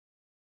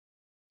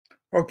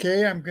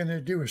Okay, I'm going to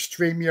do a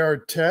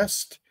Streamyard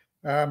test.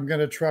 I'm going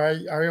to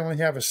try, I only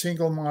have a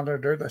single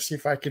monitor. Let's see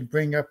if I can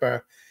bring up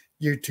a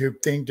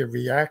YouTube thing to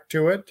react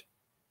to it.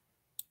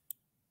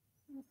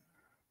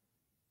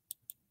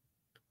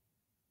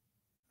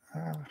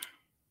 All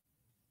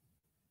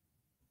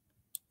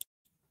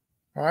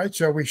right,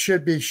 so we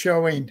should be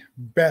showing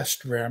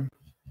best REM.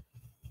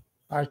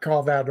 I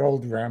call that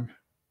old REM.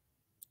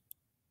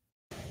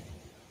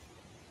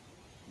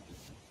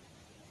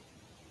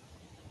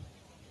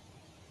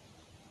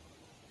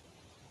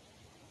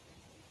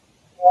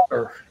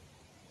 Water.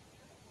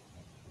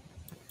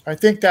 I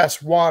think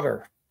that's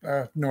water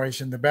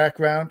noise in the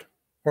background.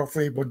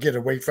 Hopefully we'll get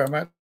away from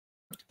it.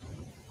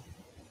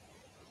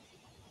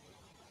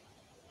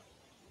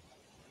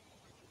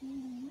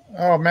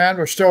 Oh man,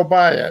 we're still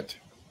by it.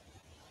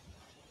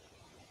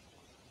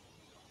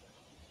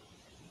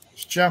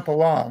 Let's jump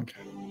along.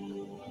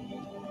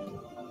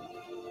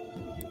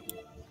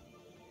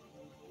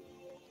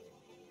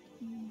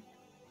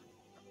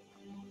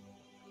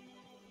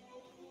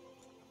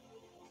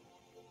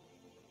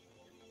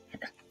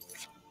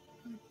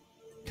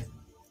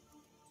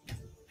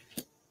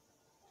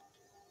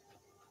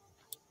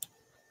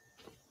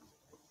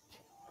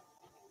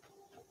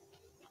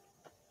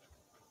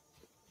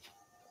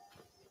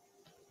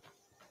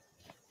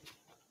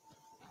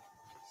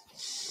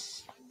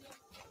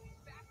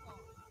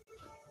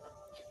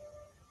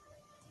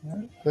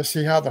 Let's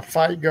see how the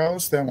fight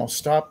goes, then we'll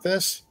stop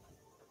this.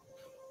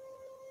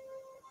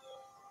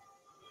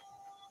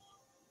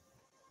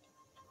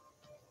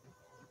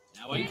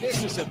 Now ain't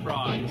this a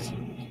surprise?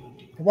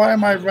 Why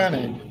am I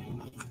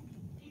running?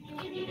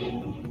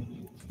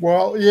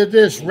 Well, it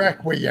is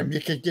Requiem.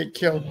 You could get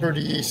killed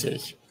pretty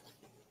easy.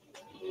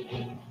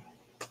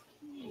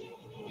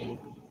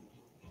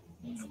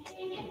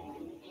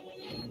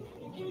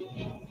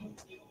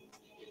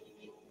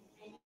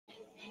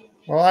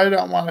 Well, I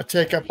don't want to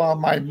take up all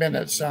my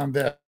minutes on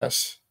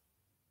this.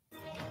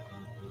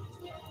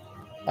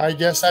 I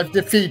guess I've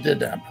defeated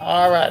them.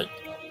 All right.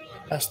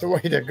 That's the way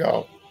to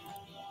go.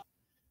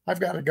 I've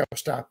got to go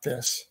stop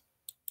this.